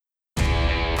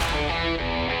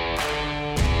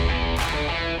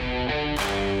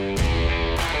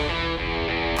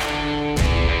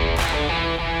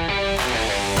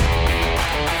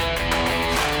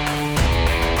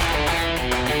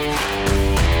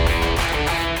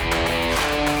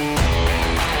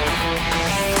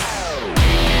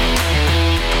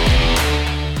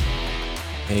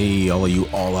all of you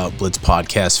All Out Blitz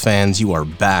podcast fans. You are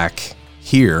back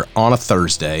here on a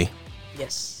Thursday.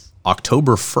 Yes.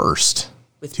 October 1st,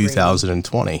 With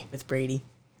 2020. With Brady.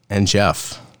 And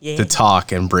Jeff Yeah. to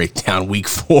talk and break down week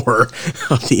 4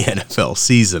 of the NFL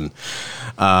season.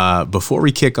 Before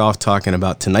we kick off talking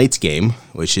about tonight's game,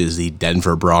 which is the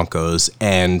Denver Broncos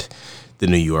and the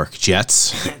New York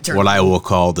Jets, what I will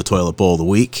call the toilet bowl of the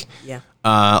week. Yeah.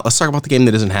 Let's talk about the game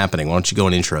that isn't happening. Why don't you go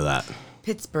and intro that?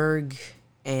 Pittsburgh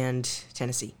and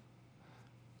Tennessee.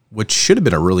 Which should have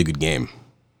been a really good game.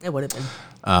 It would have been.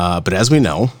 But as we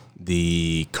know,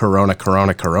 the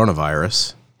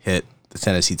coronavirus hit the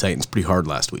Tennessee Titans pretty hard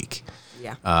last week.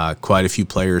 Yeah. Quite a few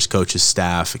players, coaches,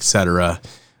 staff, etc.,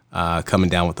 coming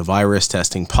down with the virus,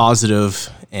 testing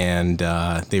positive, and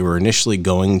they were initially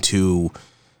going to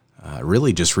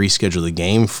really just reschedule the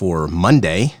game for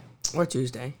Monday Or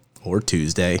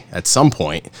Tuesday. at some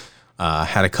point.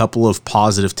 Had a couple of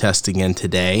positive tests again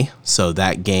today, so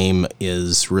that game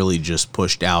is really just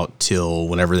pushed out till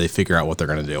whenever they figure out what they're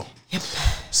going to do. Yep.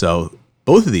 So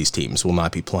both of these teams will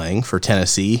not be playing. For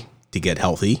Tennessee to get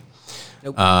healthy.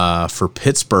 Nope. For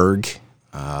Pittsburgh,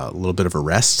 a little bit of a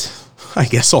rest, I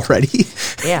guess, already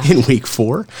Yeah. in week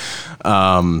 4.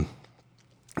 Not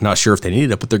sure if they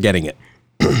needed it, but they're getting it.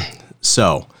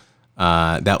 So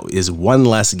that is one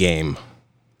less game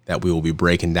that we will be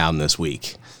breaking down this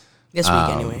week. This week,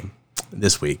 anyway.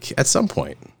 This week, at some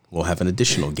point, we'll have an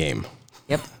additional game.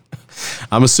 Yep.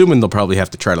 I'm assuming they'll probably have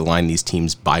to try to line these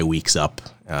teams by weeks up,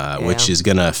 which is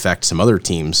going to affect some other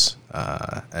teams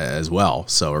as well.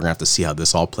 So we're going to have to see how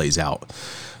this all plays out,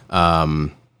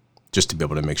 just to be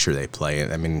able to make sure they play.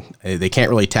 I mean, they can't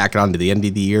really tack it on to the end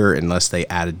of the year unless they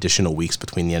add additional weeks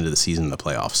between the end of the season and the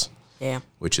playoffs. Yeah.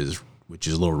 Which is a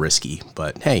little risky.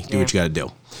 But hey, do what you got to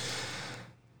do.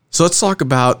 So let's talk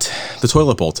about the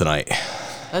toilet bowl tonight.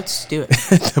 Let's do it.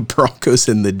 The Broncos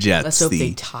and the Jets. Let's hope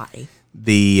they tie.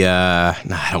 I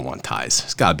don't want ties.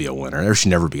 There's got to be a winner. There should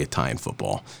never be a tie in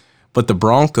football. But the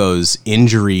Broncos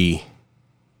injury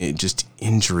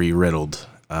riddled.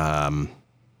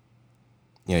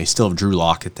 You still have Drew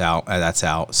Lockett out. That's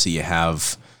out. So you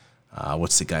have,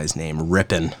 what's the guy's name?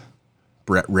 Rippon.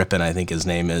 Brett Rippon, I think his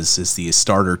name is the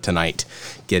starter tonight,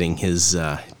 getting his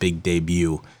big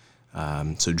debut.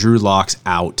 So Drew Lock's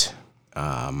out.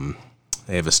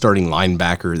 They have a starting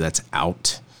linebacker that's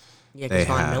out. Yeah, because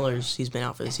Von Miller's, he's been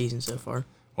out for the season so far.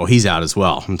 Well, he's out as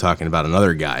well. I'm talking about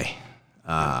another guy.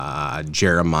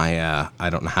 Jeremiah, I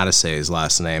don't know how to say his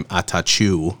last name,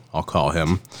 Atachu, I'll call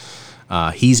him.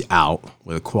 He's out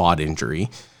with a quad injury.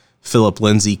 Philip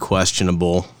Lindsay,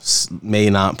 questionable, may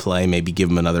not play, maybe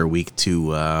give him another week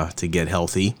to get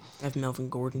healthy. I have Melvin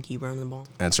Gordon keep running the ball.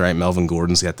 That's right. Melvin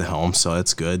Gordon's got the helm, so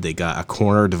that's good. They got a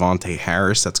corner, Devontae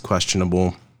Harris, that's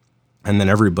questionable. And then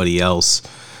everybody else,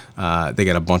 they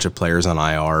got a bunch of players on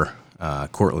IR.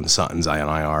 Cortland Sutton's on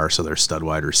IR, so they're stud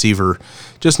wide receiver.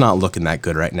 Just not looking that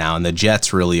good right now. And the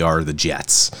Jets really are the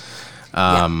Jets.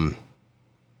 Where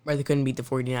they couldn't beat the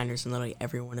 49ers and literally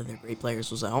every one of their great players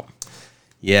was out.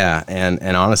 Yeah, and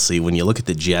honestly, when you look at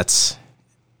the Jets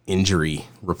injury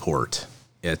report,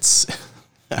 it's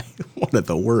one of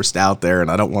the worst out there,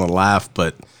 and I don't want to laugh,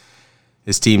 but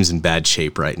his team's in bad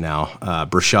shape right now.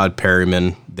 Brashad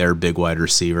Perryman, their big wide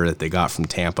receiver that they got from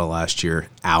Tampa last year,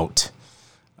 out.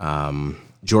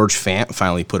 George Fant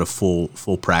finally put a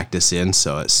full practice in,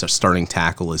 so starting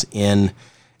tackle is in.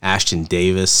 Ashton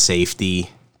Davis, safety,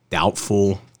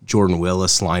 doubtful. Jordan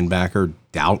Willis, linebacker,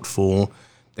 doubtful.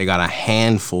 They got a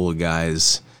handful of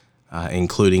guys,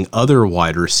 including other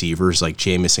wide receivers like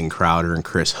Jamison Crowder and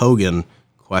Chris Hogan,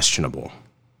 questionable.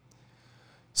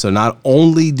 So not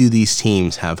only do these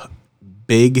teams have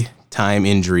big-time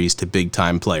injuries to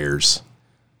big-time players,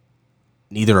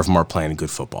 neither of them are playing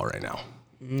good football right now.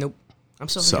 Nope. I'm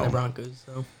still thinking the Broncos,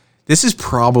 though. This is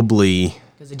probably...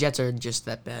 Because the Jets are just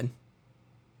that bad.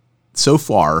 So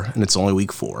far, and it's only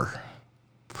week 4,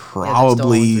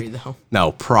 probably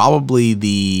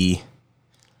the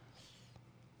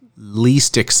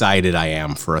least excited I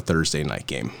am for a Thursday night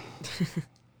game.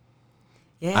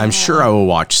 Yeah. I'm sure I will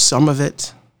watch some of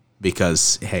it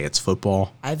because, hey, it's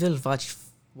football. I will watch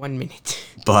 1 minute.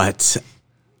 But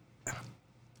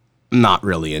I'm not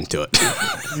really into it.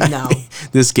 No.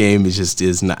 This game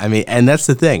is not. I mean, and that's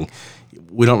the thing.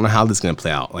 We don't know how this is going to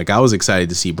play out. Like, I was excited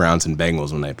to see Browns and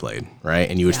Bengals when they played, right?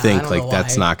 And you would think, like,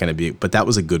 that's not going to be... But that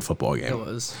was a good football game. It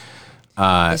was.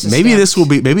 Maybe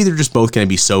they're just both going to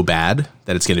be so bad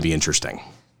that it's going to be interesting.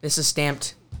 This is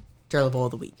stamped Toilet Bowl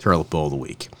of the Week. Toilet Bowl of the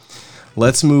Week.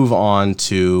 Let's move on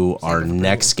to our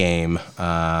next game.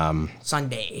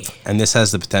 Sunday. And this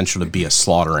has the potential to be a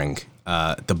slaughtering.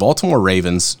 The Baltimore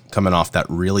Ravens, coming off that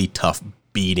really tough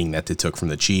beating that they took from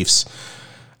the Chiefs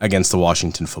against the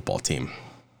Washington football team.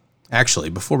 Actually,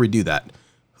 before we do that,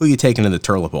 who are you taking to the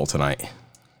Turlet Bowl tonight?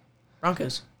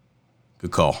 Broncos.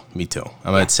 Good call. Me too.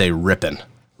 I'm going to say Rippin.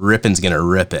 Rippin's going to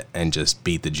rip it and just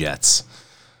beat the Jets.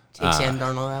 Take Sam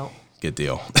Darnold out. Good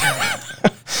deal.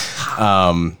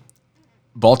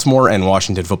 Baltimore and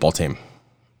Washington football team.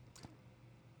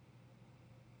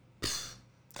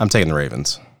 I'm taking the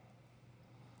Ravens.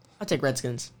 I'll take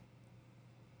Redskins.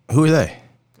 Who are they?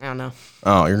 I don't know.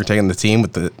 Oh, you're taking the team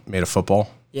with the made of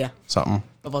football? Yeah. Something?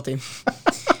 Football team.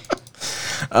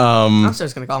 I'm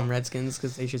just going to call them Redskins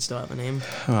because they should still have a name.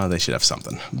 Oh, they should have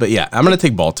something. But yeah, I'm going to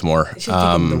take Baltimore. They should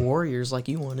have taken the Warriors like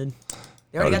you wanted.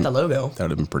 They already got the logo. That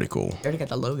would have been pretty cool. They already got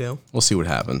the logo. We'll see what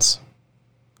happens.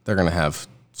 They're going to have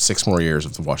 6 more years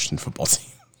of the Washington football team.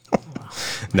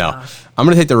 No, I'm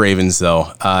going to take the Ravens,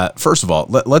 though. First of all,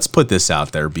 let's put this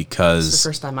out there because It's the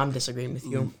first time I'm disagreeing with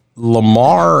you.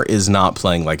 Lamar is not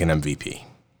playing like an MVP.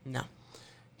 No.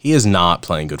 He is not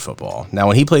playing good football. Now,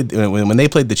 when they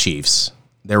played the Chiefs,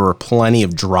 there were plenty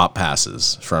of drop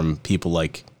passes from people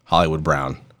like Hollywood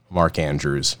Brown, Mark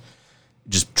Andrews,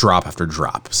 just drop after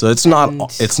drop. So it's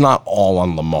not all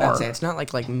on Lamar. I'd say it's not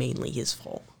like mainly his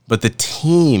fault. But the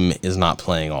team is not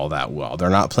playing all that well. They're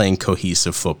not playing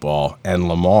cohesive football, and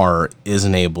Lamar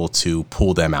isn't able to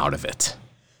pull them out of it.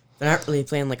 They're not really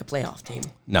playing like a playoff team.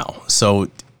 No. So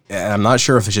I'm not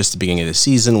sure if it's just the beginning of the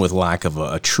season with lack of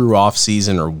a true off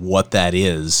season or what that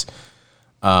is.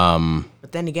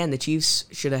 But then again, the Chiefs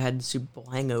should have had the Super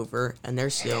Bowl hangover, and they're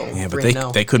still 3-0.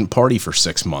 But they couldn't party for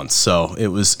 6 months, so it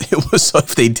was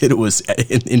if they did, it was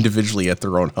individually at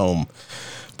their own home.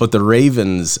 But the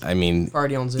Ravens, I mean,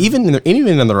 Party on Zoom. even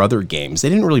in their other games, they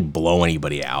didn't really blow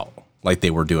anybody out like they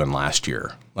were doing last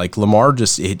year. Like Lamar,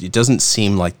 just it doesn't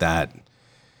seem like that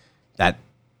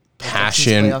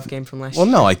passion. Playoff game from last Well,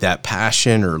 year. no, like that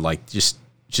passion or like just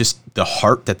the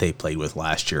heart that they played with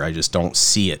last year. I just don't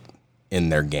see it in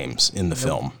their games in the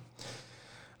film.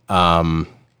 So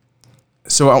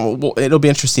it'll be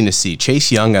interesting to see.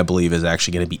 Chase Young, I believe, is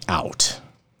actually going to be out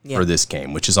for this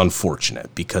game, which is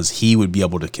unfortunate because he would be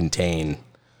able to contain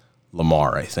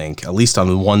Lamar, I think, at least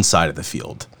on one side of the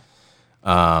field.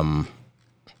 As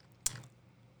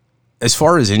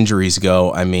far as injuries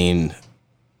go, I mean,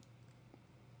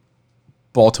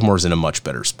 Baltimore's in a much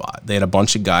better spot. They had a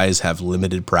bunch of guys have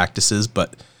limited practices,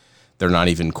 but they're not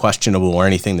even questionable or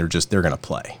anything. They're going to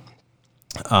play.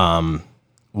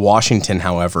 Washington,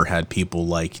 however, had people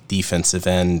like defensive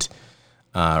end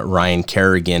Ryan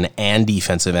Kerrigan and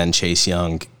defensive end Chase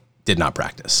Young did not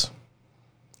practice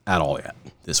at all yet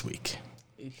this week.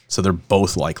 So they're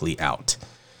both likely out.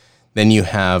 Then you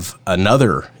have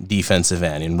another defensive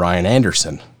end in Ryan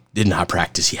Anderson, did not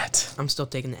practice yet. I'm still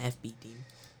taking the FB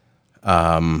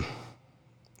team.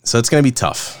 So it's going to be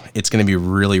tough. It's going to be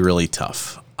really, really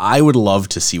tough. I would love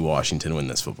to see Washington win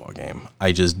this football game.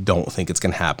 I just don't think it's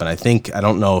going to happen. I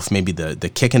don't know if maybe the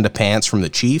kick in the pants from the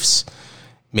Chiefs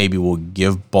maybe will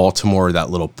give Baltimore that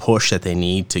little push that they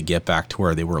need to get back to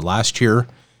where they were last year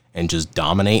and just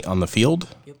dominate on the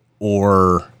field. Yep.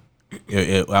 Or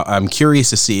I'm curious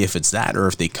to see if it's that or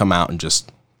if they come out and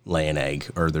just lay an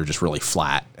egg or they're just really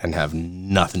flat and have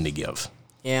nothing to give.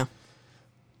 Yeah.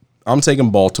 I'm taking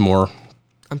Baltimore.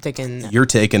 I'm taking You're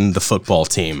taking the football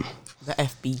team. the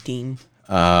FB team.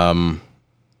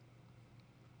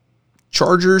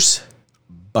 Chargers,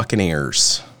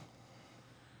 Buccaneers.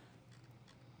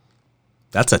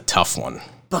 That's a tough one.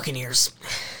 Buccaneers.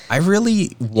 I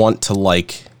really want to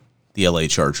like the LA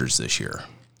Chargers this year.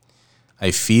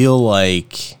 I feel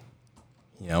like,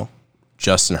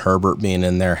 Justin Herbert being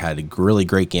in there had a really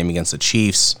great game against the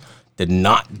Chiefs. Did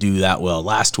not do that well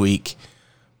last week.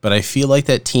 But I feel like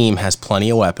that team has plenty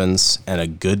of weapons and a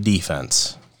good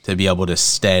defense to be able to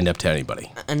stand up to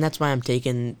anybody. And that's why I'm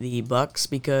taking the Bucks,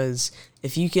 because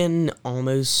if you can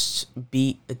almost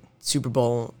beat a Super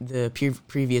Bowl, the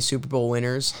previous Super Bowl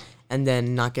winners, and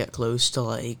then not get close to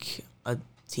like a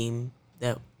team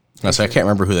that I can't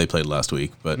remember who they played last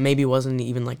week, but maybe wasn't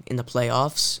even like in the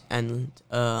playoffs and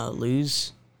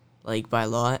lose like by a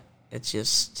lot. It's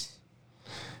just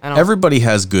everybody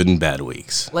has good and bad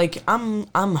weeks. like I'm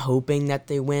hoping that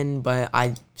they win, but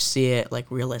I see it like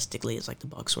realistically as like the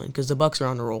Bucks win, because the Bucks are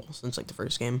on the roll since like the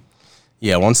first game.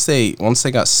 Yeah, once they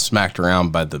got smacked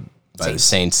around by the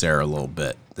Saints there a little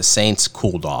bit, the Saints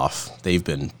cooled off. They've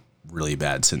been really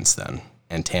bad since then,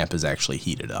 and Tampa's actually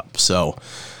heated up. So,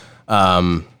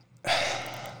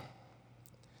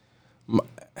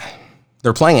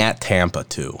 they're playing at Tampa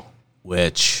too,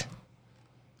 which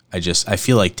I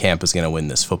feel like Tampa's going to win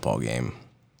this football game.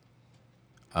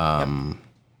 So I'm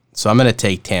going to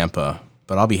take Tampa,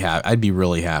 but I'll be happy. I'd be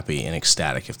really happy and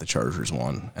ecstatic if the Chargers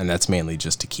won, and that's mainly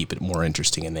just to keep it more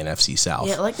interesting in the NFC South.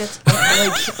 Yeah, like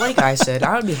I said,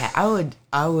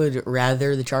 I would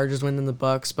rather the Chargers win than the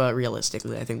Bucks, but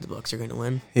realistically, I think the Bucks are going to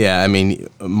win. Yeah, I mean,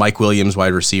 Mike Williams,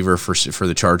 wide receiver for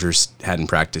the Chargers, hadn't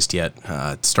practiced yet.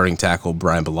 Starting tackle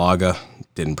Brian Bulaga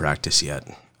didn't practice yet.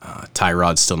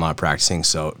 Tyrod's still not practicing,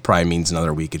 so it probably means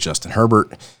another week of Justin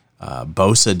Herbert.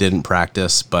 Bosa didn't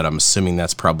practice, but I'm assuming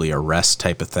that's probably a rest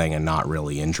type of thing and not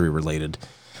really injury related.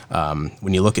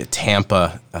 When you look at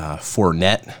Tampa,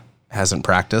 Fournette hasn't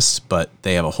practiced, but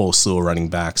they have a whole slew of running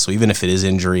backs. So even if it is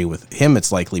injury with him,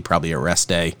 it's likely probably a rest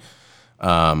day.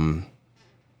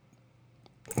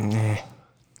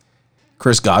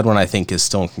 Chris Godwin, I think, is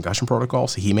still in concussion protocol,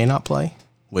 so he may not play,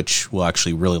 which will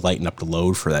actually really lighten up the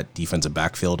load for that defensive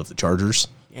backfield of the Chargers.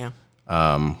 Yeah.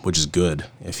 Which is good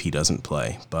if he doesn't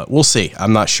play. But we'll see.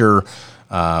 I'm not sure.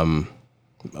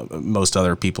 Most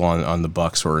other people on the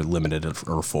Bucs were limited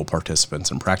or full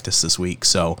participants in practice this week.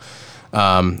 So,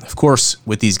 of course,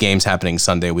 with these games happening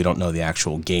Sunday, we don't know the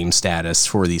actual game status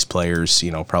for these players,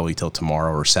 probably till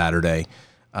tomorrow or Saturday.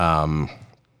 But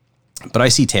I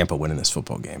see Tampa winning this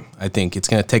football game. I think it's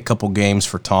going to take a couple games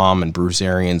for Tom and Bruce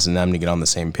Arians and them to get on the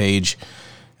same page,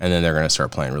 and then they're going to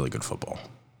start playing really good football.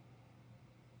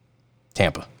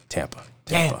 Tampa.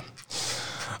 Damn.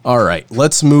 All right,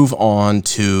 let's move on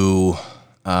to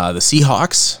the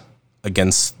Seahawks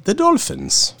against the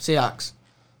Dolphins. Seahawks.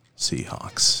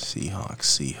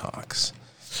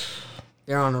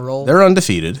 They're on a roll. They're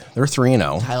undefeated. They're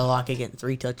 3-0. Tyler Lockett getting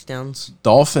 3 touchdowns.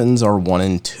 Dolphins are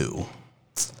 1-2.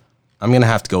 I'm going to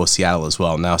have to go with Seattle as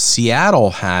well. Now,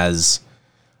 Seattle has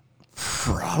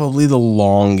probably the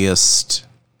longest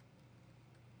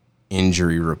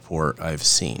injury report I've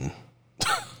seen.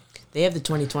 They have the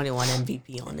 2021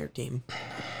 MVP on their team.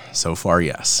 So far,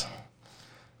 yes.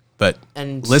 But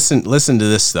And listen to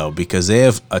this, though, because they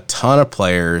have a ton of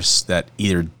players that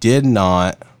either did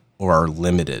not or are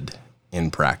limited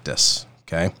in practice,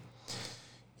 okay?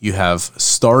 You have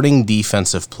starting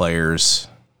defensive players,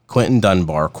 Quentin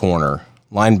Dunbar, corner,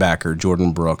 linebacker,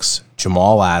 Jordan Brooks,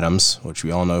 Jamal Adams, which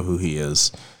we all know who he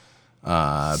is,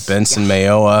 Benson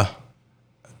Mayowa,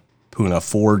 Poona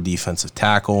Ford, defensive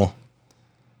tackle,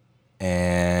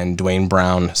 and Dwayne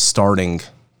Brown, starting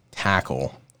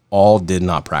tackle, all did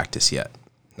not practice yet.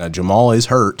 Now, Jamal is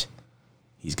hurt.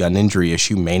 He's got an injury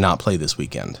issue, may not play this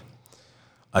weekend.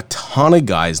 A ton of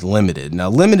guys limited.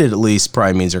 Now, limited at least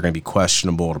probably means they're going to be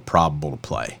questionable to probable to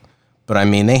play. But, I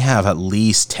mean, they have at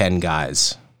least 10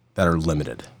 guys that are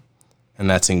limited. And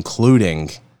that's including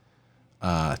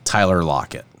Tyler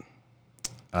Lockett,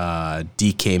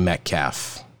 DK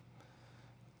Metcalf,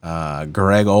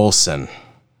 Greg Olsen,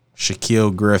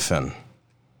 Shaquille Griffin,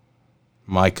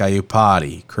 Mike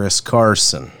Iupati, Chris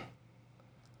Carson.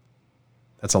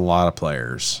 That's a lot of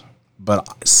players.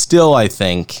 But still, I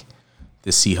think the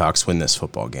Seahawks win this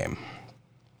football game.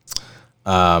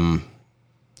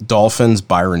 Dolphins,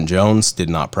 Byron Jones did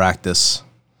not practice.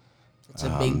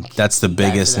 That's the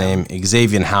biggest name.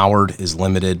 Xavier Howard is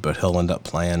limited, but he'll end up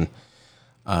playing.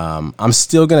 I'm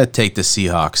still going to take the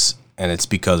Seahawks, and it's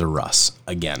because of Russ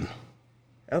again.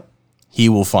 Yep. He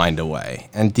will find a way.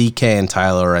 And DK and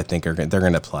Tyler, I think, they're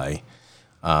going to play.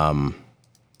 They're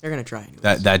going to try.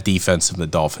 That defense of the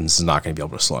Dolphins is not going to be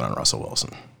able to slow down Russell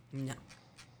Wilson. No.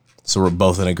 So we're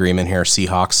both in agreement here,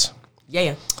 Seahawks.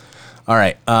 Yeah. All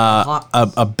right.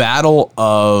 A battle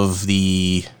of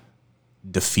the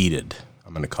defeated,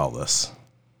 I'm going to call this.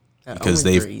 Because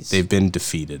they've been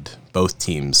defeated, both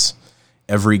teams,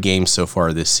 every game so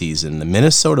far this season. The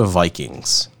Minnesota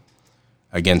Vikings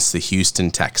against the Houston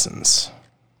Texans.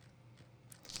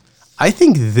 I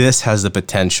think this has the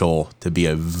potential to be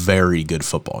a very good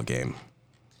football game.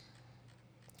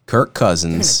 Kirk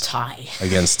Cousins tie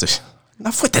against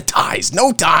enough with the ties.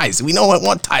 No ties. We don't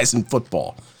want ties in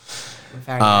football.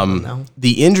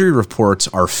 The injury reports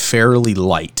are fairly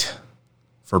light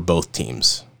for both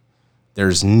teams.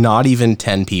 There's not even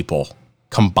 10 people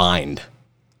combined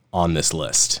on this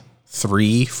list.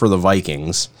 3 for the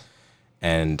Vikings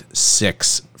and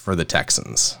 6 for the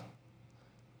Texans.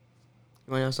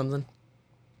 You want to know something?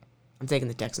 I'm taking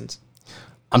the Texans.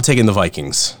 I'm taking the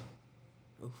Vikings.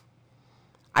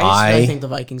 I don't think the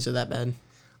Vikings are that bad.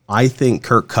 I think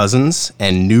Kirk Cousins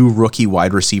and new rookie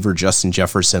wide receiver Justin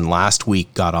Jefferson last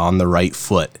week got on the right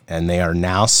foot, and they are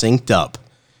now synced up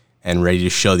and ready to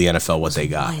show the NFL what they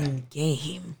got. One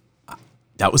game.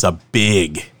 That was a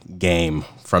big game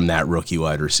from that rookie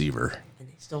wide receiver. And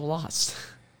they still lost.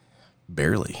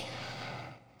 Barely.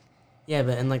 Yeah,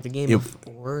 but in like the game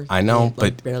before, I know, they,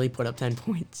 like, barely put up 10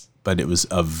 points. But it was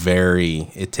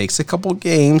it takes a couple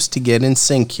games to get in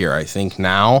sync here, I think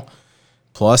now.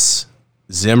 Plus,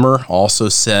 Zimmer also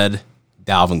said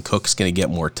Dalvin Cook's going to get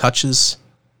more touches.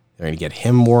 They're going to get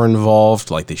him more involved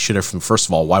like they should have. First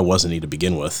of all, why wasn't he to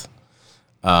begin with?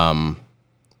 But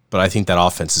I think that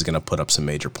offense is going to put up some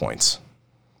major points.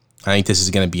 I think this is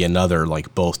going to be another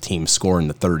like both teams score in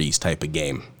the 30s type of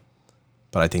game.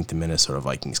 But I think the Minnesota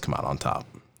Vikings come out on top.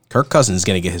 Kirk Cousins is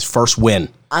going to get his first win.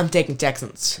 I'm taking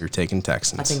Texans. You're taking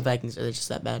Texans. I think Vikings are just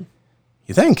that bad.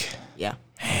 You think? Yeah.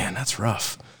 Man, that's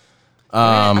rough.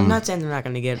 I'm not saying they're not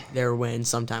going to get their win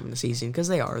sometime in the season, because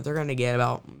they are. They're going to get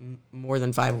about more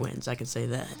than 5 wins. I could say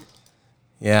that.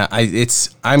 Yeah,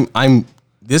 this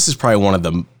is probably one of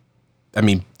the,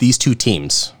 these two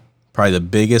teams, probably the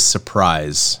biggest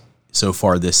surprise so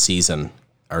far this season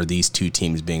are these two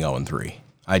teams being 0-3.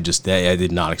 I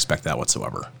did not expect that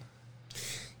whatsoever.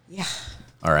 Yeah.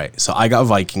 All right, so I got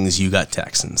Vikings, you got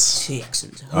Texans.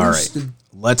 Texans. All right,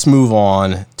 let's move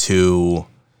on to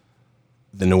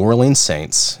the New Orleans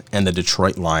Saints and the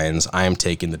Detroit Lions. I am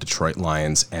taking the Detroit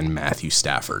Lions and Matthew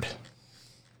Stafford.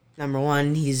 Number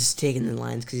one, he's taking the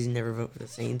Lions because he's never voted for the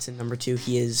Saints. And number two,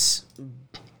 he is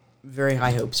very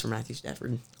high hopes for Matthew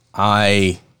Stafford.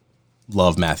 I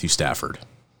love Matthew Stafford.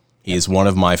 He is one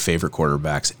of my favorite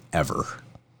quarterbacks ever.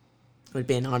 It would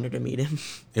be an honor to meet him.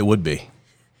 It would be.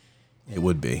 It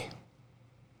would be.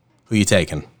 Who you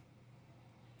taking?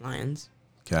 Lions.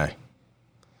 Okay.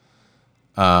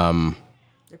 They're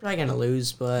probably going to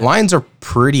lose, but... Lions are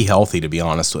pretty healthy, to be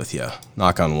honest with you.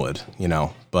 Knock on wood,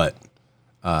 But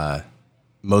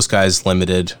most guys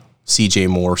limited. CJ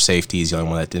Moore, safety, is the only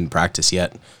one that didn't practice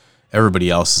yet. Everybody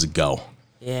else is a go.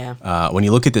 Yeah. When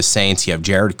you look at the Saints, you have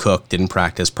Jared Cook, didn't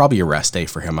practice. Probably a rest day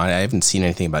for him. I haven't seen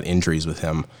anything about injuries with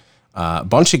him. A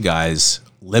bunch of guys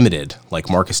limited, like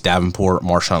Marcus Davenport,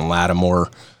 Marshawn Lattimore,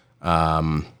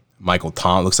 Michael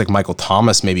Thomas. Looks like Michael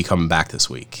Thomas may be coming back this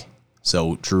week.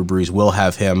 So Drew Brees will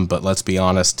have him, but let's be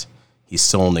honest, he's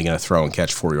still only going to throw and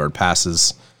catch 4-yard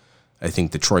passes. I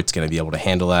think Detroit's going to be able to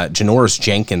handle that. Janoris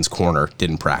Jenkins, corner,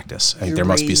 didn't practice. I think there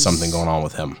must be something going on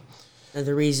with him.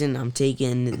 The reason I'm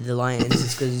taking the Lions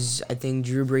is because I think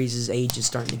Drew Brees' age is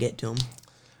starting to get to him.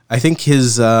 I think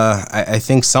I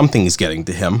think something's getting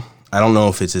to him. I don't know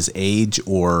if it's his age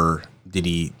or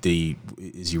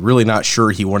is he really not sure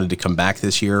he wanted to come back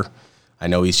this year? I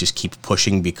know he's just keep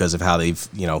pushing because of how they've,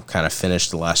 kind of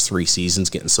finished the last 3 seasons,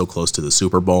 getting so close to the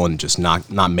Super Bowl and just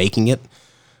not making it.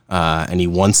 And he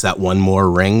wants that one more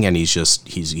ring, and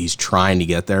he's trying to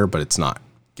get there, but it's not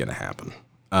going to happen.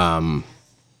 But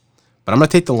I'm going to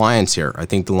take the Lions here. I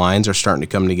think the Lions are starting to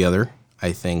come together.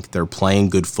 I think they're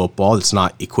playing good football. It's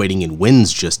not equating in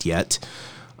wins just yet,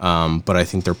 but I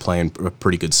think they're playing a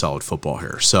pretty good, solid football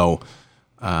here. So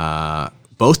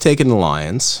both taking the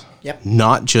Lions. Yep.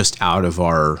 Not just out of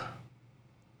our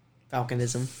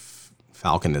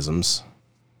Falconisms.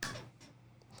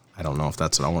 I don't know if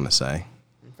that's what I want to say.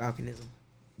 Falconism.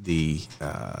 The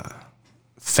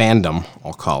fandom,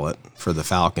 I'll call it, for the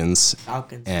Falcons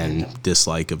and fandom.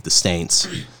 Dislike of the Saints.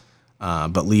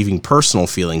 But leaving personal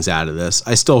feelings out of this,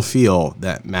 I still feel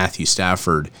that Matthew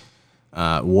Stafford,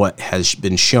 what has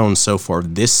been shown so far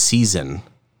this season,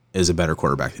 is a better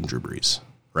quarterback than Drew Brees.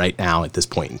 Right now at this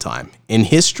point in time. In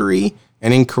history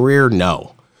and in career,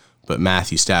 no. But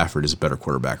Matthew Stafford is a better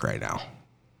quarterback right now.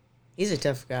 He's a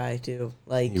tough guy, too.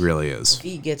 Like, he really is. If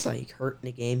he gets, hurt in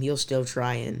a game, he'll still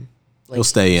try and... he'll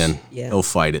stay in. Yeah. He'll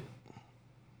fight it.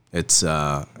 It's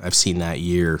I've seen that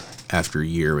year after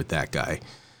year with that guy.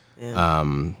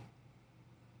 Yeah.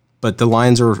 But the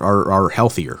Lions are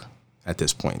healthier at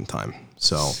this point in time.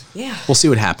 So yeah. We'll see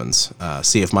what happens.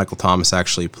 See if Michael Thomas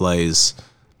actually plays...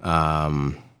 a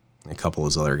couple of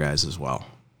those other guys as well.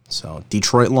 So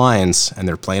Detroit Lions, and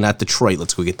they're playing at Detroit.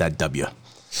 Let's go get that W.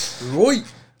 Right.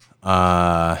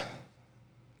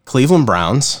 Cleveland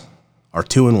Browns are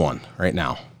 2-1 right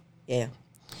now. Yeah.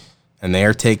 And they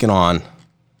are taking on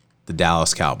the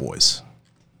Dallas Cowboys.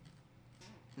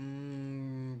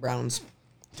 Browns.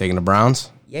 Taking the Browns?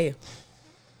 Yeah.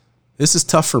 This is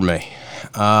tough for me.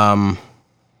 They're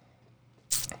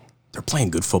playing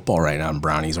good football right now in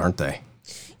Brownies, aren't they?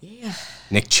 Yeah.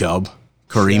 Nick Chubb,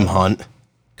 Kareem Hunt,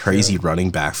 crazy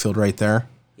running backfield right there.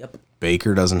 Yep.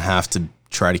 Baker doesn't have to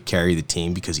try to carry the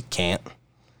team because he can't.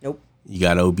 Nope. You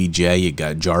got OBJ, you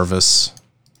got Jarvis.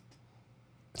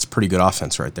 It's a pretty good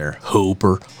offense right there.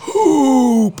 Hooper.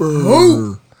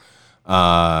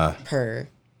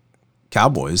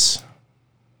 Cowboys.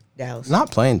 Dallas.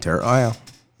 Not playing terrible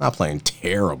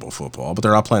football, but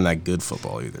they're not playing that good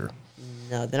football either.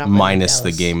 No, they're not playing minus the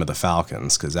Dallas. game of the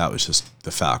Falcons, because that was just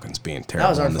the Falcons being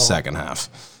terrible our in the fault. second half.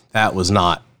 That was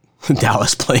not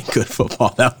Dallas playing good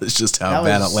football. That was just how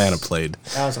bad Atlanta played.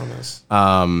 That was on us.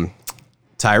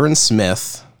 Tyron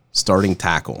Smith, starting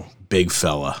tackle, big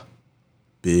fella.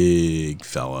 They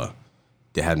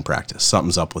hadn't practiced.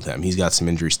 Something's up with him. He's got some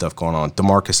injury stuff going on.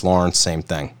 DeMarcus Lawrence, same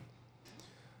thing.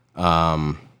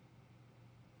 Not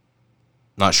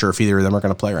sure if either of them are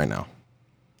going to play right now.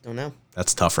 Don't know.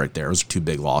 That's tough right there. Those are two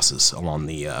big losses along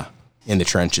the in the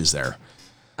trenches there.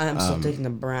 I'm still taking the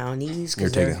brownies you're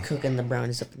because they're taking- cooking the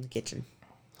brownies up in the kitchen.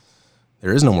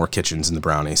 There is no more Kitchens in the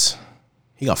Brownies.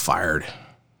 He got fired.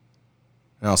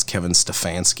 Now it's Kevin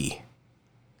Stefanski.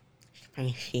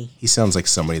 He sounds like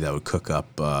somebody that would cook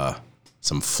up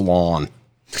some flan.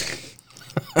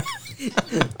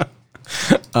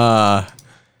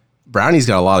 Brownie's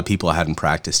got a lot of people that hadn't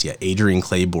practiced yet. Adrian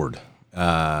Claiborne.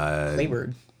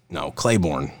 Claybird. No,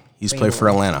 Claiborne. He's played for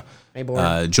Atlanta.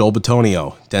 Claiborne. Joel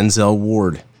Bitonio, Denzel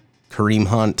Ward, Kareem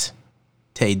Hunt,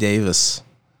 Tay Davis.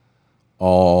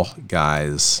 All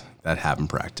guys that haven't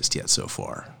practiced yet so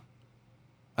far.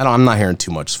 I'm not hearing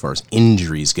too much as far as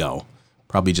injuries go.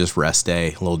 Probably just rest day,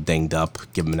 a little dinged up,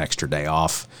 give them an extra day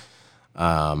off.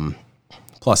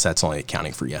 Plus, that's only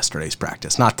accounting for yesterday's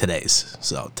practice, not today's.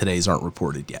 So today's aren't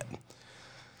reported yet.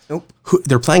 Nope.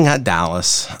 They're playing at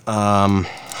Dallas.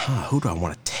 Who do I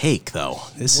want to take, though?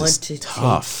 This is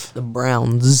tough. Take the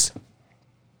Browns.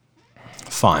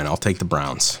 Fine, I'll take the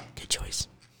Browns. Good choice.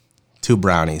 2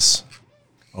 Brownies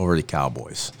over the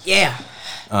Cowboys. Yeah.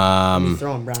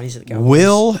 Throwing brownies at the Cowboys.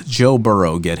 Will Joe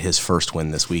Burrow get his first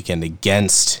win this weekend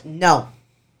against No.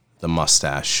 the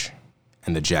Mustache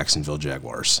and the Jacksonville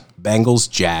Jaguars? Bengals,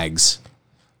 Jags.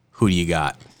 Who do you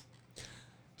got?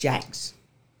 Jags.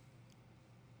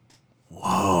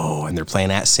 Oh, and they're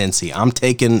playing at Cincy. I'm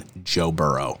taking Joe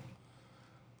Burrow.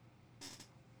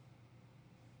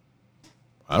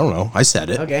 I don't know. I said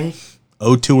it. Okay.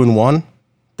 0-2-1.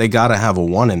 They got to have a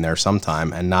 1 in there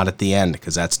sometime and not at the end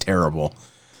because that's terrible.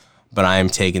 But I am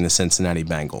taking the Cincinnati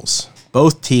Bengals.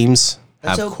 Both teams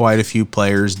have quite a few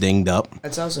players dinged up.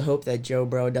 Let's also hope that Joe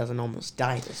Burrow doesn't almost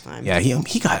die this time. Yeah,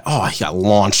 he got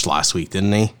launched last week,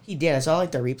 didn't he? He did. I saw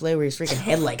like the replay where his freaking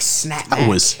head like snapped back.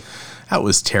 That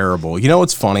was terrible. You know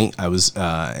what's funny? I was,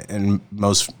 and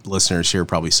most listeners here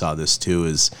probably saw this too,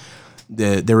 is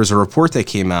there was a report that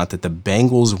came out that the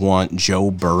Bengals want Joe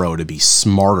Burrow to be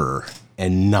smarter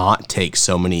and not take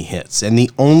so many hits. And the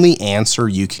only answer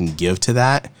you can give to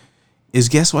that is,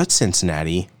 guess what,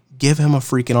 Cincinnati? Give him a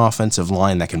freaking offensive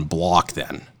line that can block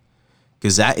then.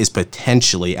 Because that is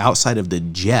potentially, outside of the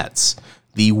Jets,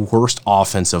 the worst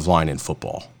offensive line in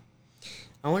football.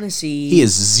 I want to see. He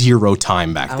has zero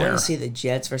time back I there. want to see the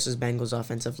Jets versus Bengals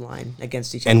offensive line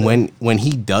against each other. And when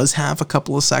he does have a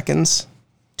couple of seconds,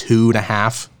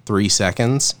 2.5, 3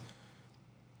 seconds,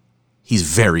 he's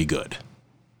very good.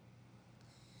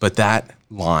 But that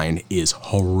line is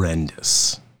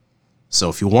horrendous. So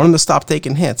if you want him to stop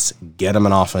taking hits, get him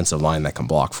an offensive line that can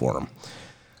block for him.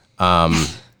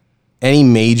 Any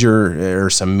major or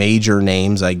some major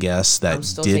names, I guess, that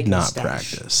did not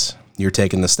practice. You're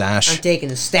taking the stash? I'm taking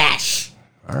the stash.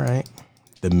 All right.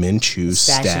 The Minshew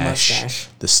Stash and stash. mustache.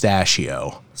 The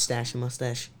stashio. Stash and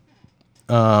mustache.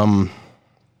 Tyler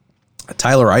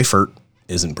Eifert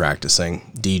isn't practicing.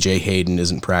 DJ Hayden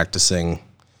isn't practicing.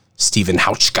 Steven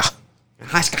Hauschka,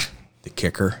 Haska. the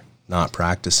kicker, not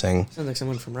practicing. Sounds like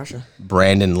someone from Russia.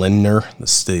 Brandon Lindner, the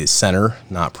center,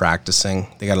 not practicing.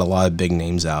 They got a lot of big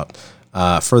names out.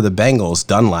 For the Bengals,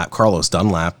 Carlos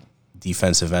Dunlap,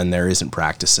 defensive end there, isn't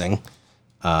practicing.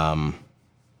 I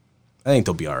think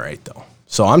they'll be all right, though.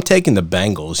 So I'm taking the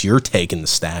Bengals. You're taking the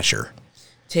stasher.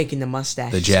 Taking the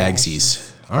mustache. The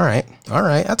Jagsies. All right.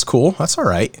 That's cool. That's all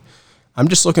right. I'm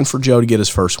just looking for Joe to get his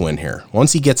first win here.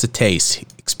 Once he gets a taste,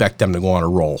 expect them to go on a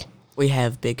roll. We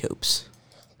have big hopes.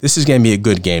 This is going to be a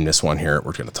good game, this one here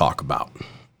we're going to talk about.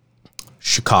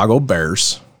 Chicago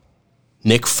Bears.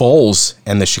 Nick Foles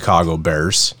and the Chicago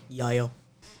Bears. Yayo.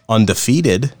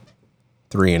 Undefeated,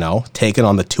 3-0, taking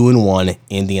on the 2-1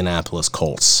 Indianapolis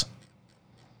Colts.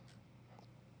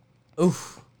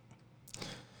 Oof.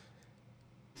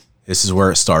 This is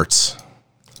where it starts.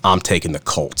 I'm taking the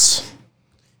Colts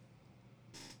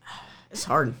It's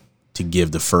hard. to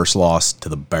give the first loss to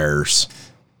the Bears.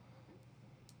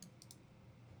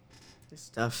 It's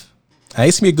tough. I think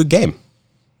it's going to be a good game.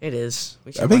 It is.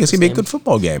 I think it's going to be a good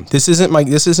football game. This isn't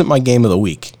my game of the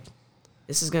week.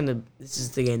 This is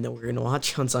the game that we're gonna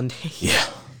watch on Sunday. Yeah,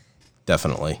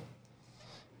 definitely.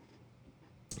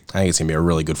 I think it's going to be a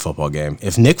really good football game.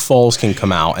 If Nick Foles can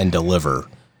come out and deliver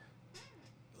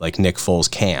like Nick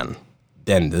Foles can,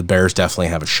 then the Bears definitely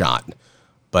have a shot.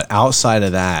 But outside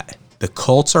of that, the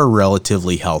Colts are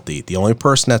relatively healthy. The only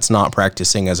person that's not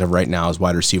practicing as of right now is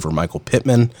wide receiver Michael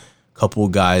Pittman. A couple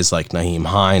of guys like Naheem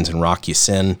Hines and Rock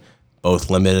Ya-Sin, both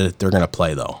limited. They're going to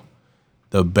play, though.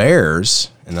 The Bears,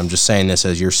 and I'm just saying this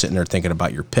as you're sitting there thinking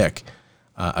about your pick,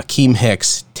 Akeem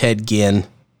Hicks, Ted Ginn,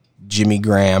 Jimmy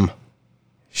Graham,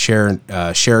 Sherrick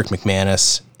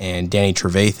McManus, and Danny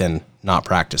Trevathan not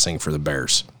practicing for the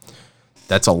Bears.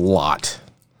 That's a lot.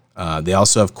 They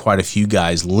also have quite a few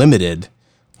guys limited,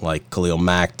 like Khalil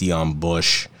Mack, Deion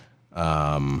Bush,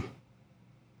 and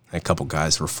a couple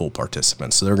guys were full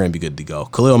participants, so they're going to be good to go.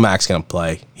 Khalil Mack's going to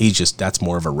play. That's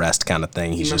more of a rest kind of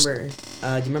thing. Do you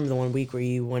remember the 1 week where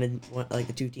you wanted like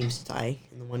the two teams to tie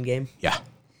in the one game? Yeah.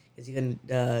 Because you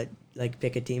couldn't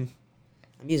pick a team.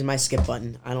 I'm using my skip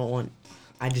button.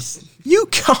 You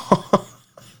can't.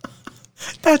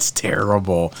 That's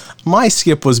terrible. My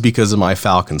skip was because of my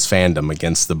Falcons fandom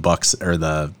against the Bucks and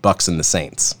the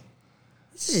Saints.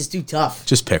 This is just too tough.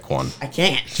 Just pick one. I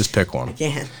can't. Just pick one. I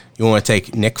can't. You want to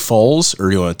take Nick Foles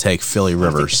or you want to take Philly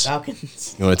Rivers?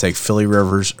 Falcons. You want to take Philly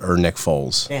Rivers or Nick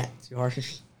Foles? Yeah, too hard.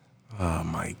 Oh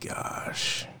my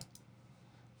gosh.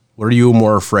 What are you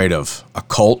more afraid of? A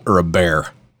Colt or a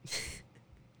bear?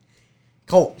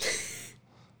 Colt.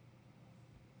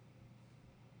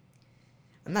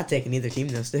 I'm not taking either team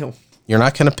though still. You're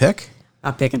not going to pick?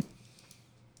 Not picking.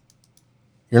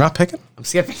 You're not picking? I'm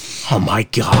skipping. Oh my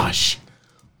gosh.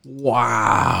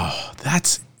 Wow.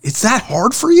 It's that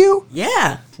hard for you?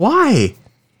 Yeah. Why?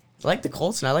 I like the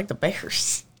Colts and I like the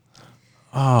Bears.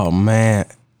 Oh man.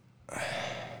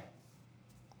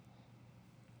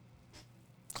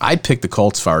 I'd pick the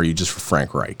Colts if I were you just for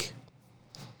Frank Reich.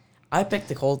 I picked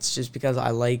the Colts just because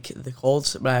I like the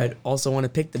Colts, but I also want to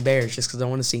pick the Bears just because I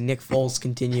want to see Nick Foles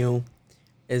continue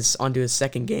onto his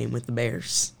second game with the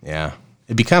Bears. Yeah.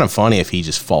 It'd be kind of funny if he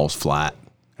just falls flat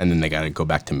and then they got to go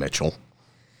back to Mitchell.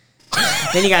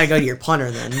 Then you got to go to your punter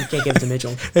then. You can't give it to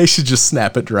Mitchell. They should just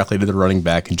snap it directly to the running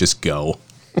back and just go.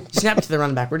 Snap it to the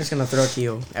running back. We're just going to throw it to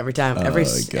you every time. Every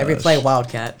play,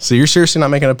 Wildcat. So you're seriously not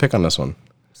making a pick on this one?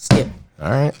 Skip.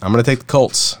 All right. I'm going to take the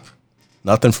Colts.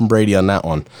 Nothing from Brady on that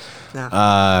one.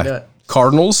 Nah, do it.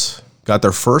 Cardinals got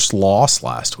their first loss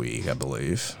last week, I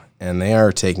believe, and they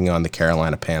are taking on the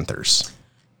Carolina Panthers.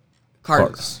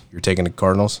 Cardinals. You're taking the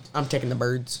Cardinals? I'm taking the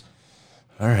Birds.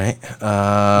 All right.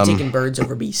 I'm taking Birds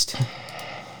over Beast.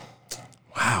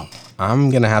 Wow. I'm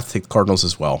going to have to take the Cardinals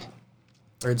as well.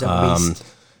 Birds over Beast.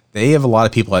 They have a lot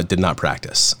of people that did not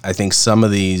practice. I think some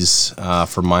of these,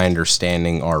 from my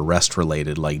understanding, are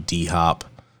rest-related, like D-Hop,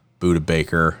 Buda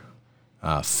Baker,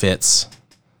 Fitz,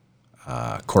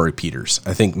 Corey Peters.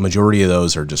 I think majority of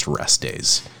those are just rest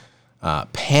days.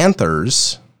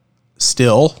 Panthers,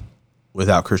 still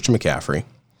without Christian McCaffrey,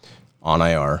 on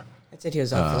IR. I said he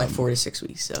was out for like 4 to 6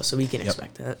 weeks, so we can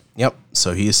expect that. Yep,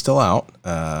 so he is still out.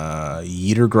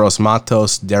 Yetur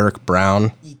Gross-Matos, Derek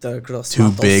Brown,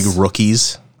 two big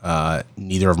rookies.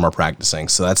 Neither of them are practicing,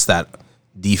 so that's that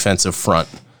defensive front,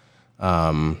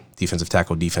 defensive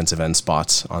tackle, defensive end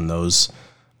spots on those.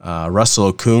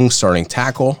 Russell Okung, starting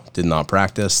tackle, did not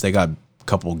practice. They got a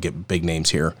couple big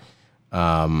names here.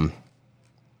 Yeah,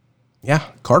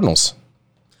 Cardinals.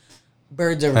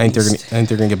 Birds over I Beast. think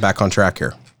they're gonna get back on track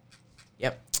here.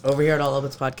 Yep. Over here at All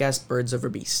Elbows Podcast, Birds over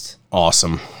Beast.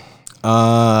 Awesome.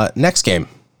 Next game.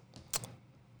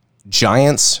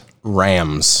 Giants,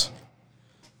 Rams.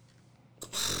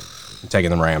 I'm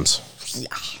taking the Rams.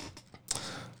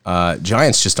 Yeah.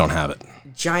 Giants just don't have it.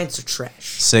 Giants are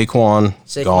trash. Saquon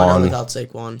gone. Without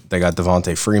Saquon. They got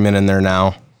Devontae Freeman in there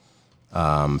now.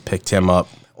 Picked him up.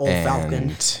 Old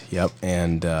Falcon. Yep.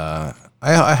 And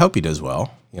I hope he does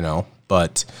well,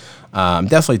 But I'm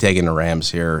definitely taking the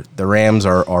Rams here. The Rams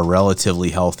are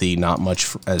relatively healthy, not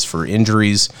much as for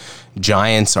injuries.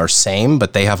 Giants are same,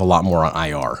 but they have a lot more on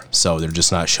IR. So they're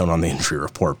just not shown on the injury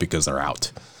report because they're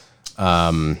out.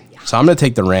 So I'm going to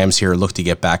take the Rams here, look to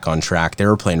get back on track. They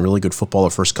were playing really good football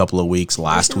the first couple of weeks.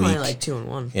 Last week, like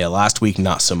 2-1. Yeah, last week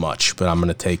not so much, but I'm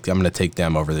going to take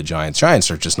them over the Giants.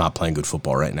 Giants are just not playing good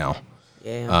football right now.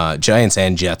 Yeah. Giants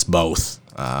and Jets both.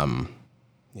 The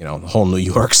whole New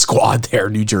York squad there,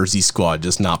 New Jersey squad,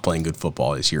 just not playing good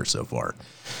football this year so far.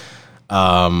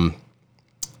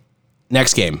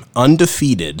 Next game,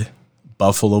 undefeated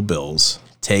Buffalo Bills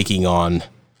taking on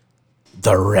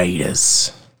the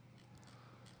Raiders.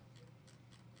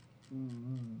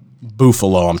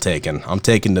 Buffalo, I'm taking. I'm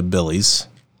taking the Billies.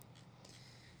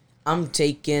 I'm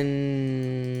taking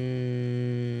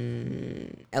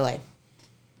LA.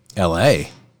 LA?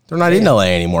 They're not in LA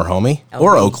anymore, homie. LV.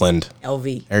 Or Oakland.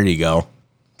 LV. There you go.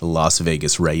 The Las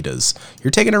Vegas Raiders. You're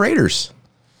taking the Raiders.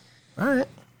 All right.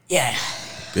 Yeah.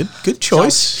 Good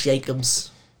choice.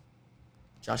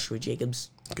 Joshua Jacobs.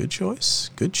 Good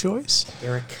choice.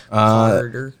 Eric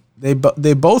Carter.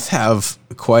 They both have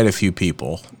quite a few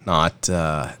people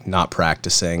not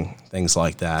practicing, things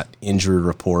like that. Injury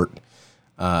report.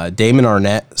 Damon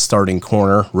Arnett,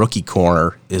 rookie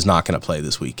corner, is not going to play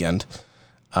this weekend.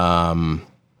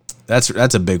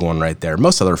 That's a big one right there.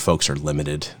 Most other folks are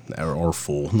limited or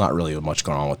full. Not really much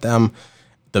going on with them.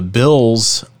 The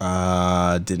Bills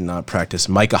did not practice.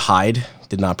 Micah Hyde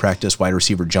did not practice. Wide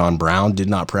receiver John Brown did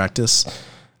not practice.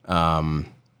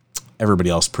 Everybody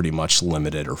else pretty much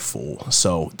limited or full.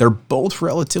 So they're both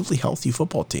relatively healthy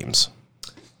football teams.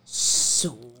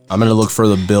 So I'm going to look for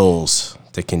the Bills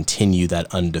to continue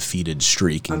that undefeated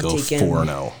streak and go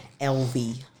 4-0.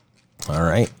 LV. All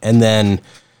right. And then,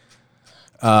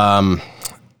 not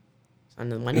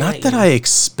that I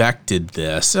expected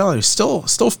this. There's still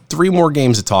 3 more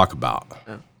games to talk about.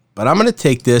 Oh. But I'm going to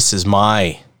take this as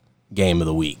my game of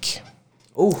the week.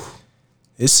 Oh.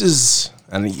 This is,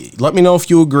 and let me know if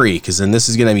you agree, because then this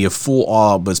is going to be a full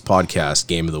All Out Blitz podcast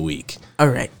game of the week. All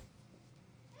right.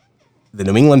 The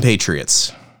New England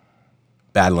Patriots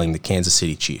battling the Kansas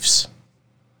City Chiefs.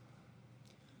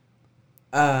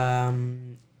 I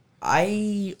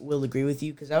will agree with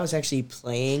you because I was actually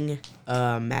playing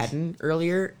Madden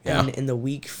earlier, and in the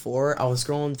week 4, I was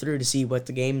scrolling through to see what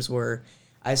the games were.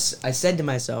 I said to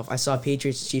myself, I saw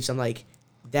Patriots and Chiefs. I'm like,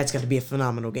 that's got to be a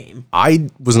phenomenal game. I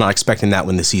was not expecting that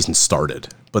when the season started,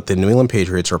 but the New England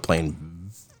Patriots are playing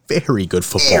very good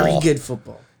football. Very good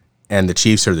football. And the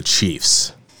Chiefs are the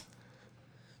Chiefs.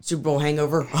 Super Bowl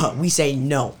hangover? We say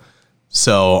no.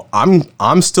 So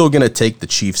I'm still going to take the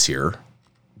Chiefs here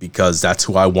because that's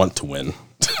who I want to win.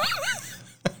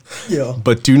 Yeah.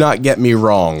 But do not get me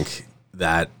wrong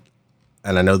that,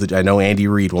 and I know Andy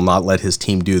Reid will not let his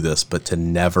team do this, but to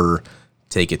never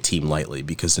take a team lightly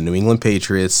because the New England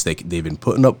Patriots, they've been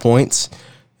putting up points.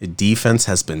 The defense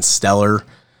has been stellar.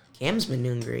 Cam's been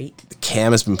doing great.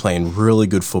 Cam has been playing really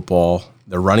good football.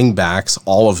 The running backs,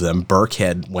 all of them,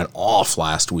 Burkhead went off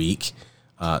last week.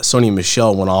 Sony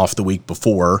Michel went off the week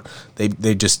before.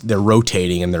 They're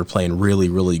rotating and they're playing really,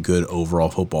 really good overall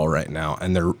football right now.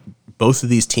 And both of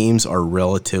these teams are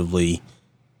relatively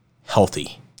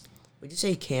healthy. Would you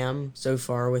say Cam so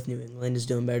far with New England is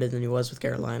doing better than he was with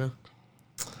Carolina?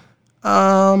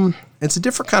 It's a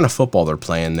different kind of football they're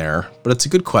playing there, but it's a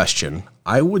good question.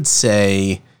 I would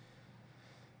say,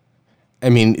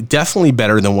 definitely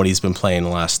better than what he's been playing the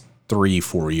last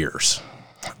 3-4 years.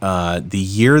 The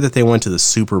year that they went to the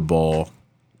Super Bowl,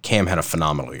 Cam had a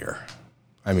phenomenal year.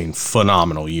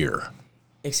 Phenomenal year.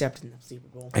 Except in the Super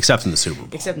Bowl. Except in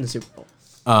the Super Bowl.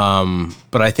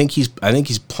 But I think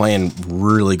he's playing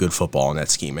really good football in that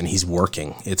scheme, and he's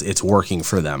working. It's working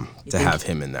for them to have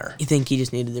him in there. You think he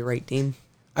just needed the right team?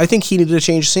 I think he needed to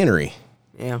change scenery.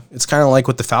 Yeah, it's kind of like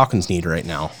what the Falcons need right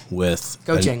now with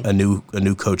coaching. a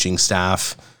new coaching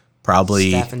staff.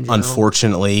 Probably,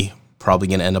 unfortunately, probably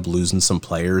going to end up losing some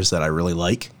players that I really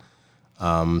like,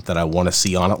 that I want to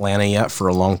see on Atlanta yet for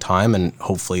a long time, and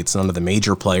hopefully it's none of the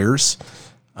major players.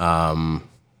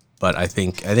 But I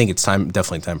think it's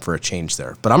definitely time for a change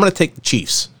there. But I'm going to take the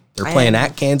Chiefs. They're playing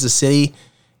at Kansas City,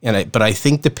 but I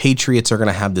think the Patriots are going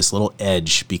to have this little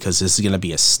edge because this is going to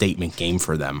be a statement game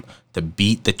for them to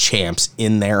beat the champs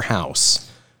in their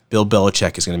house. Bill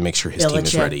Belichick is going to make sure his team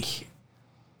is ready.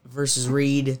 Versus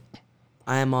Reed.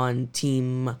 I am on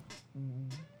Team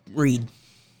Reed.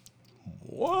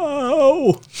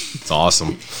 Whoa. It's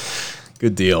awesome.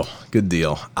 Good deal.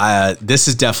 This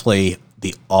is definitely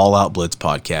the All Out Blitz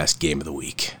podcast game of the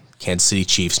week. Kansas City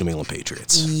Chiefs, New England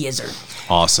Patriots. Yes, sir.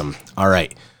 Awesome. All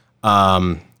right.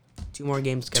 2 more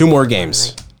games. 2 more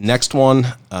games. Next one,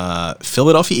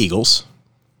 Philadelphia Eagles,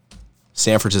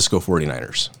 San Francisco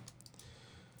 49ers.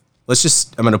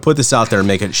 I'm going to put this out there and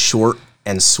make it short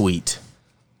and sweet.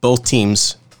 Both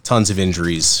teams, tons of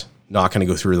injuries. Not going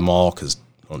to go through them all because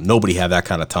nobody had that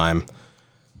kind of time.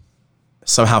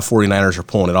 Somehow 49ers are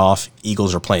pulling it off.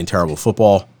 Eagles are playing terrible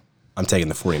football. I'm taking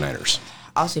the 49ers.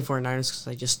 I'll say 49ers because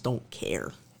I just don't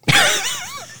care.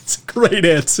 It's a great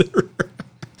answer.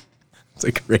 It's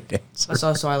a great answer.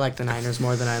 Also, I like the Niners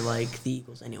more than I like the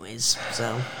Eagles anyways.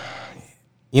 So,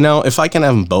 if I can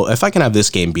have them both, if I can have this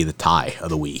game be the tie of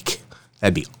the week,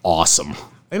 that'd be awesome.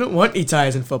 I don't want any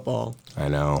ties in football. I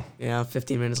know. Yeah,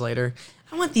 15 minutes later.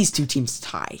 I want these 2 teams to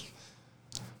tie.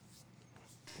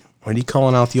 What are you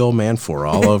calling out the old man for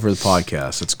all over the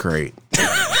podcast? It's great.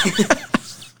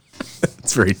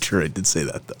 It's very true. I did say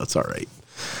that, though. It's all right.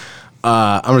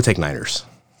 I'm going to take Niners.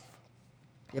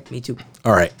 Yep, me too.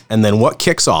 All right. And then what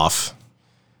kicks off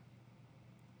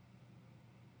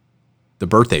the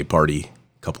birthday party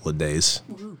couple of days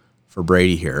for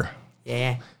Brady here.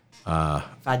 Yeah.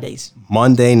 5 days.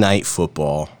 Monday Night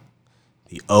Football.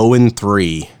 The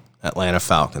 0-3 Atlanta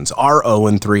Falcons. Our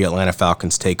 0-3 Atlanta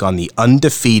Falcons take on the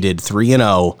undefeated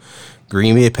 3-0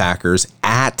 Green Bay Packers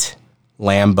at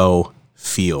Lambeau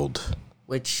Field.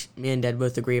 Which me and Dad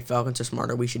both agree if Falcons are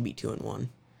smarter, we should be 2-1.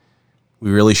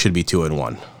 We really should be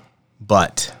 2-1.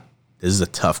 But this is a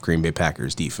tough Green Bay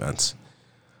Packers defense.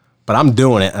 But I'm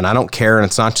doing it, and I don't care, and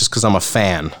it's not just because I'm a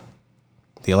fan.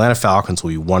 The Atlanta Falcons will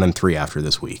be 1-3 after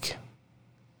this week.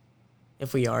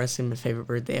 If we are, it's my favorite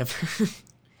birthday ever.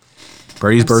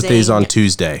 Brady's birthday is on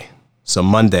Tuesday. So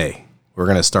Monday, we're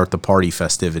going to start the party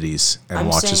festivities and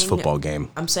watch this football game.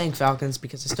 I'm saying Falcons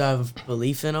because I still have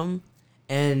belief in them,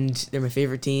 and they're my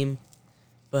favorite team.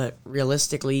 But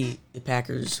realistically, the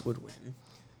Packers would win.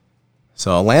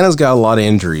 So Atlanta's got a lot of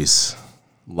injuries.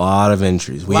 A lot of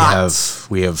injuries. We have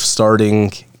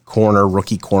starting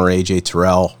rookie corner AJ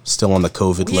Terrell still on the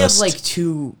COVID list. We have like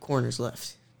 2 corners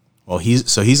left. Well,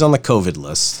 he's on the COVID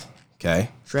list. Okay.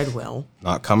 Treadwell.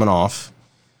 Not coming off.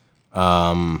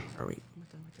 Are we?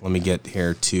 Let me get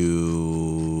here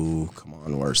to, come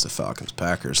on, where's the Falcons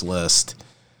Packers list?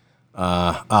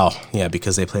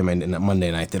 Because they play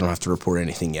Monday night, they don't have to report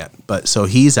anything yet. But so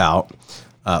he's out.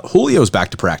 Julio's back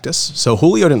to practice. So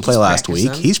Julio didn't play last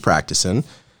week. He's practicing.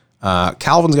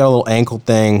 Calvin's got a little ankle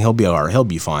thing. He'll be all right. He'll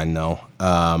be fine though.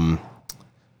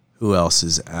 Who else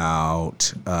is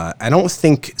out? I don't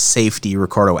think safety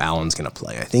Ricardo Allen's going to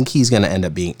play. I think he's going to end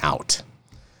up being out.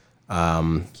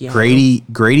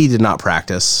 Grady did not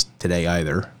practice today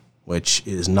either, which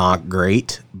is not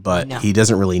great, but he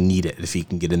doesn't really need it if he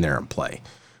can get in there and play.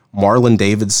 Marlon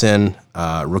Davidson,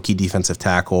 rookie defensive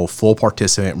tackle, full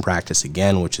participant in practice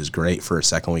again, which is great for a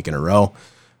second week in a row.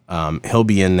 He'll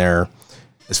be in there.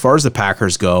 As far as the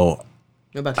Packers go,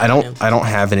 I don't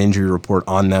have an injury report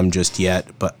on them just yet,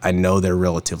 but I know they're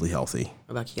relatively healthy.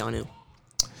 What about Keanu?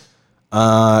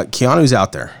 Keanu's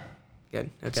out there. Good.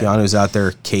 Okay. Keanu's out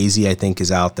there. Casey, I think,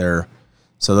 is out there.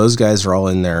 So those guys are all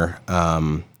in there.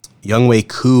 Younghoe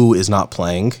Koo is not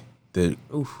playing. The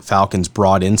Falcons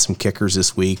brought in some kickers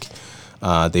this week.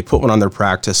 They put one on their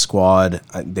practice squad.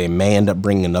 They may end up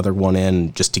bringing another one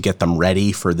in just to get them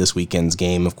ready for this weekend's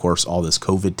game. Of course, all this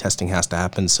COVID testing has to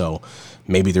happen, so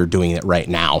maybe they're doing it right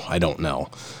now. I don't know.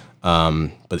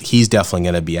 But he's definitely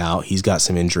going to be out. He's got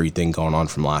some injury thing going on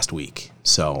from last week.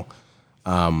 So,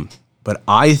 but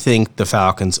I think the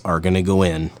Falcons are going to go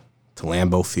in to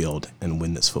Lambeau Field and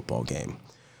win this football game.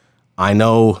 I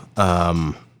know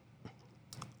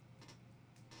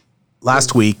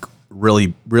last week,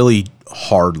 really, really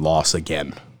hard loss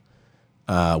again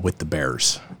with the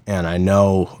Bears. And I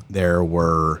know there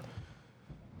were,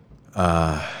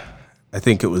 I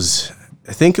think it was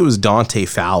Dante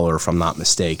Fowler, if I'm not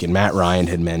mistaken. Matt Ryan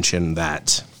had mentioned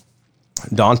that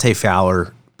Dante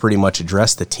Fowler pretty much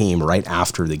addressed the team right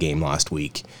after the game last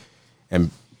week. And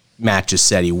Matt just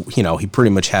said he pretty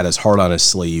much had his heart on his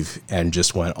sleeve and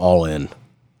just went all in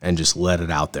and just let it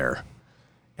out there.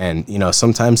 And,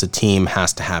 sometimes a team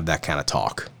has to have that kind of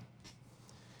talk.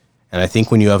 And I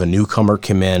think when you have a newcomer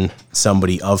come in,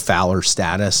 somebody of Fowler's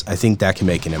status, I think that can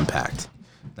make an impact.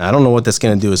 Now, I don't know what that's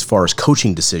going to do as far as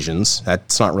coaching decisions.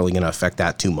 That's not really going to affect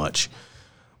that too much.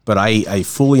 But I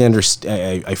fully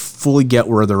understand. I fully get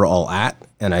where they're all at.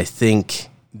 And I think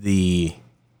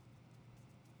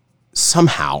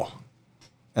somehow,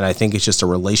 and I think it's just a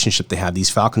relationship they have, these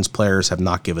Falcons players have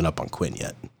not given up on Quinn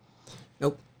yet.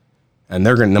 Nope. And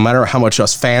they're going to, no matter how much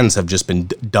us fans have just been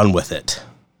done with it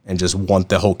and just want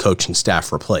the whole coaching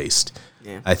staff replaced,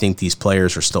 I think these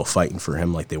players are still fighting for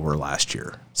him like they were last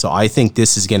year. So I think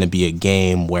this is going to be a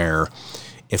game where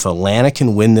if Atlanta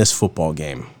can win this football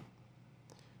game,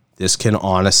 this can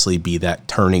honestly be that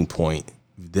turning point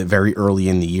that very early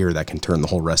in the year that can turn the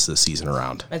whole rest of the season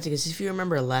around. That's because if you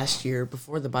remember last year,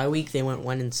 before the bye week, they went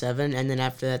 1-7, and then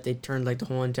after that, they turned like the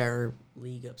whole entire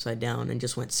league upside down and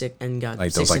just went sick and got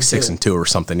like 6-2 or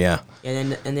something, yeah.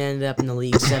 And they ended up in the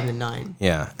league 7-9.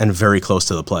 Yeah, and very close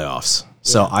to the playoffs.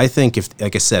 So I think if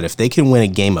they can win a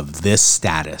game of this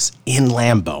status in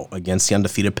Lambeau against the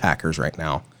undefeated Packers right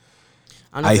now,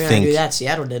 I don't think do that.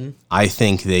 Seattle didn't. I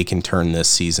think they can turn this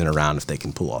season around if they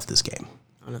can pull off this game.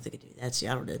 I don't know if they could do that.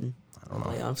 Seattle didn't. I don't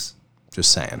know. Playoffs.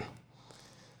 Just saying.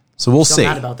 So we'll see. I'm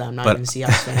not about that. I'm not even a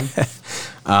Seattle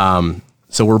fan.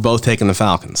 So we're both taking the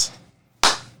Falcons.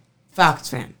 Falcons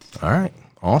fan. All right.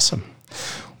 Awesome.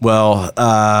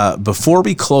 Well, before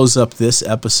we close up this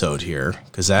episode here,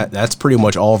 because that's pretty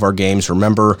much all of our games.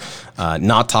 Remember,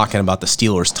 not talking about the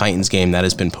Steelers-Titans game. That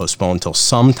has been postponed until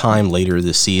sometime later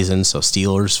this season. So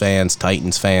Steelers fans,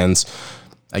 Titans fans,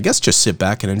 I guess just sit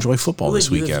back and enjoy football this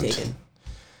weekend.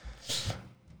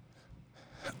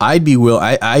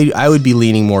 I would be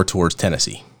leaning more towards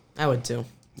Tennessee. I would too.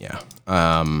 Yeah.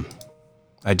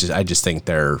 I just think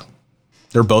they're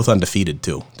both undefeated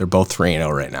too. They're both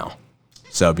 3-0 right now.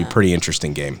 So it'd be a pretty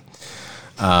interesting game.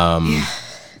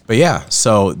 But yeah,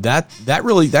 so that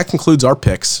concludes our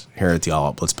picks here at the All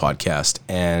Out Blitz podcast.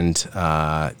 And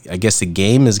I guess the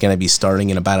game is going to be starting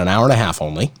in about an hour and a half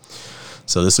only.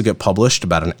 So this will get published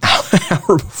about an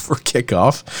hour before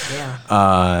kickoff.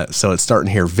 Yeah. So it's starting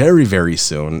here very, very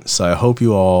soon. So I hope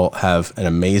you all have an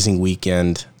amazing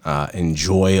weekend.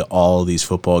 Enjoy all these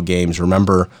football games.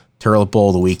 Remember, Turlet Bowl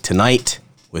of the week tonight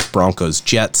with Broncos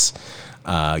Jets.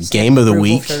 Game of the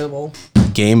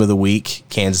week,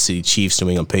 Kansas City Chiefs, New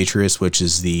England Patriots, which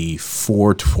is the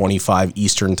 4:25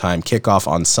 Eastern time kickoff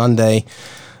on Sunday.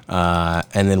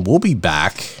 And then we'll be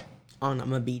back on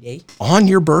my B-Day. On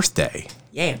your birthday.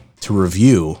 Yeah. To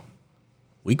review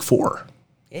week 4.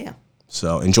 Yeah.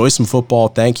 So enjoy some football.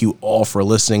 Thank you all for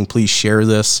listening. Please share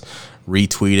this,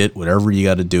 retweet it, whatever you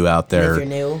got to do out there. And if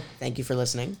you're new, thank you for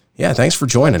listening. Yeah, thanks for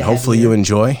joining. Hopefully you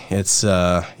enjoy. It's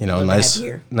nice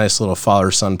little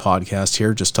father-son podcast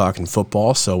here, just talking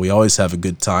football. So we always have a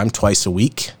good time twice a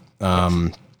week.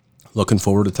 Looking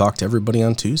forward to talk to everybody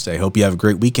on Tuesday. Hope you have a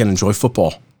great weekend. Enjoy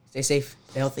football. Stay safe.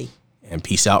 Stay healthy. And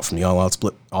peace out from the All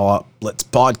Out Blitz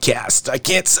podcast. I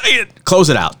can't say it. Close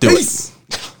it out. Do it.